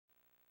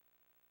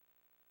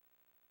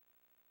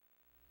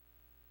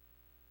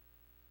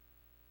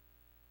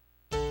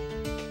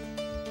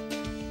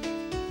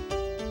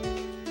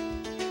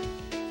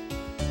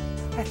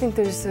think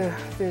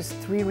there's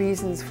three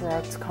reasons for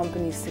our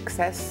company's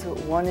success. So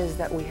one is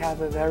that we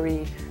have a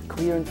very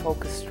clear and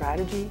focused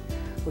strategy,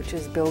 which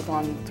is built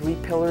on three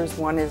pillars.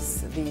 One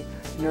is the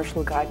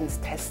inertial guidance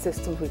test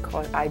systems. We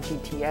call it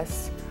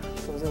IGTS.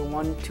 Those are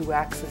 1-2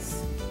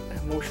 axis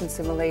motion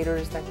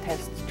simulators that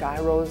test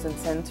gyros and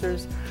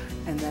sensors.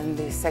 And then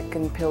the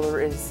second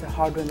pillar is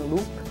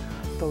hardware-in-the-loop.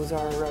 Those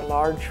are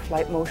large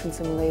flight motion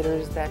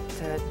simulators that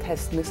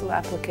test missile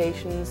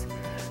applications.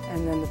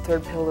 And then the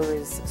third pillar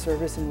is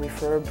service and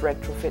refurb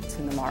retrofits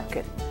in the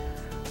market.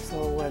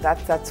 So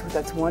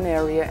that's one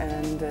area,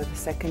 and the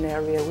second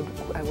area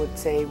I would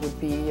say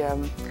would be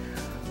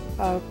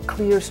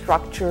clear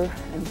structure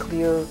and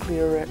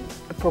clear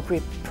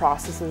appropriate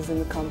processes in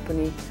the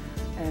company.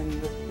 And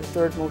the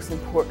third most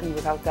important,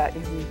 without that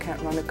you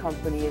can't run a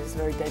company, is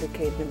very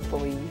dedicated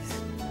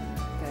employees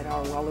that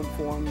are well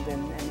informed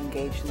and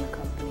engaged in the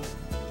company.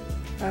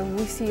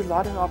 We see a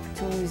lot of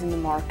opportunities in the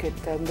market,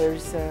 and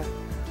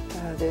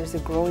there's a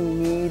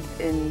growing need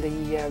in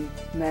the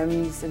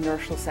MEMS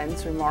inertial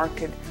sensor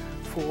market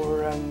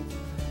for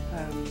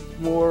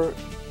more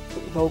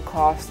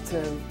low-cost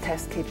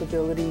test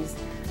capabilities,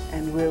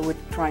 and we're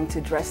trying to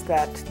address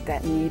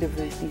that need of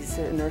these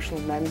inertial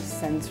MEMS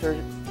sensor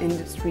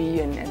industry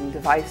and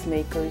device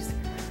makers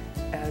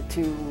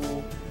to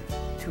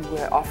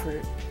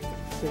offer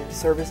the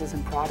services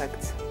and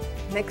products.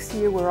 Next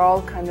year we're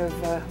all kind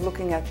of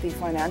looking at the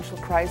financial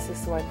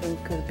crisis, so I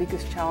think the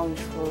biggest challenge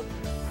for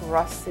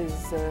us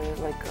is,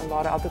 like a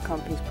lot of other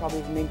companies,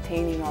 probably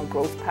maintaining our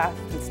growth path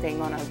and staying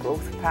on our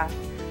growth path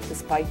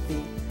despite the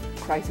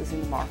crisis in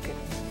the market.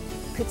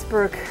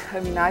 Pittsburgh, I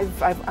mean,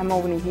 I'm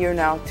only here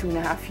now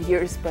 2.5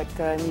 years, but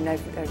I mean,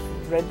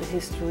 I've read the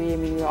history. I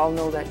mean, we all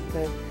know that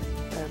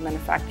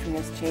manufacturing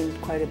has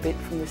changed quite a bit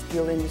from the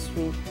steel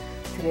industry.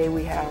 Today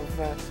we have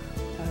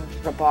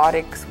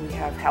robotics, we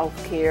have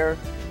healthcare,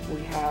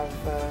 we have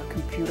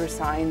computer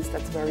science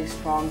that's very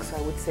strong, so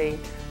I would say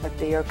that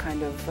they are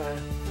kind of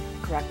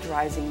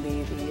characterizing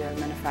the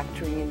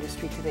manufacturing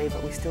industry today,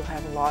 but we still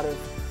have a lot of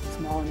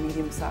small and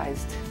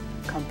medium-sized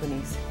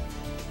companies.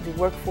 The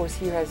workforce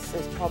here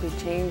has probably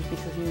changed,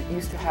 because you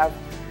used to have,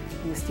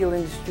 in the steel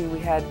industry, we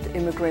had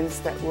immigrants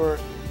that were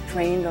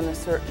trained on a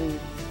certain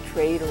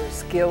trade or a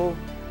skill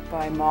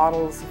by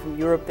models from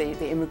Europe. They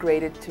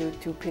immigrated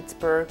to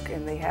Pittsburgh,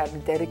 and they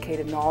had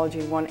dedicated knowledge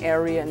in one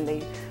area, and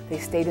they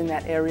stayed in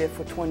that area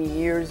for 20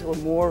 years or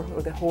more,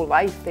 or the whole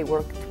life they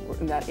worked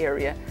in that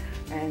area.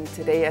 And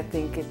today I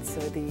think it's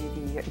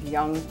the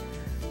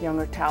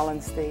younger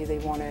talents, they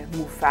want to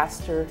move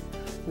faster.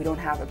 We don't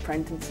have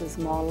apprentices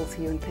models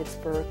here in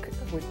Pittsburgh,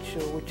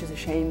 which is a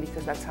shame,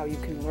 because that's how you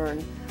can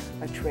learn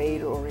a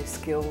trade or a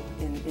skill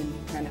in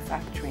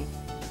manufacturing.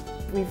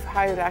 We've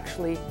hired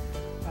actually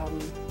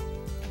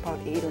about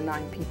 8 or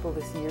 9 people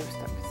this year,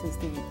 since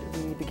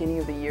the beginning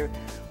of the year.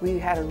 We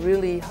had a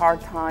really hard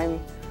time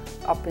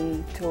up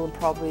until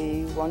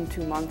probably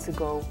 1-2 months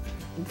ago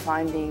in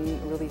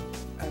finding really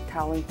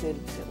talented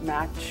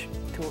match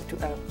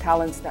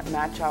talents that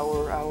match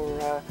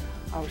our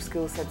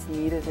skill sets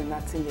needed, and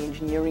that's in the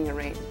engineering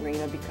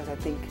arena, because I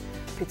think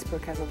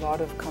Pittsburgh has a lot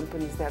of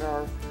companies that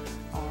are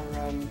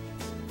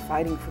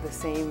fighting for the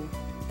same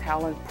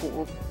talent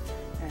pool,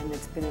 and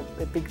it's been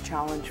a big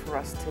challenge for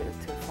us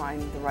to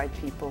find the right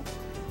people,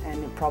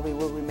 and it probably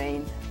will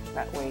remain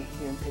that way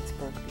here in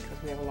Pittsburgh,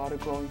 because we have a lot of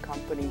growing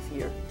companies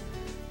here,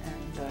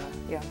 and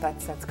yeah,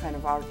 that's kind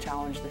of our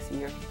challenge this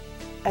year.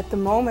 At the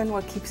moment,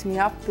 what keeps me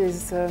up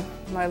is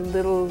my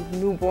little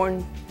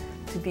newborn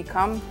to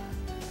become.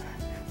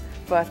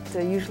 But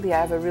usually I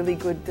have a really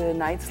good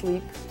night's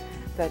sleep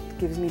that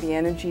gives me the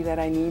energy that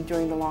I need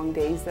during the long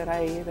days that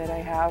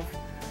I have.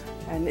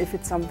 And if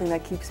it's something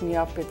that keeps me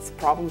up, it's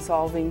problem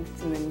solving.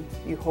 And then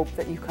you hope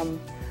that you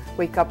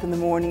wake up in the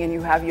morning and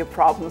you have your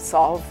problem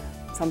solved.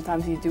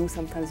 Sometimes you do,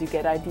 sometimes you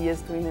get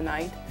ideas during the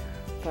night,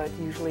 but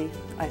usually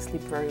I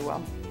sleep very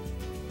well.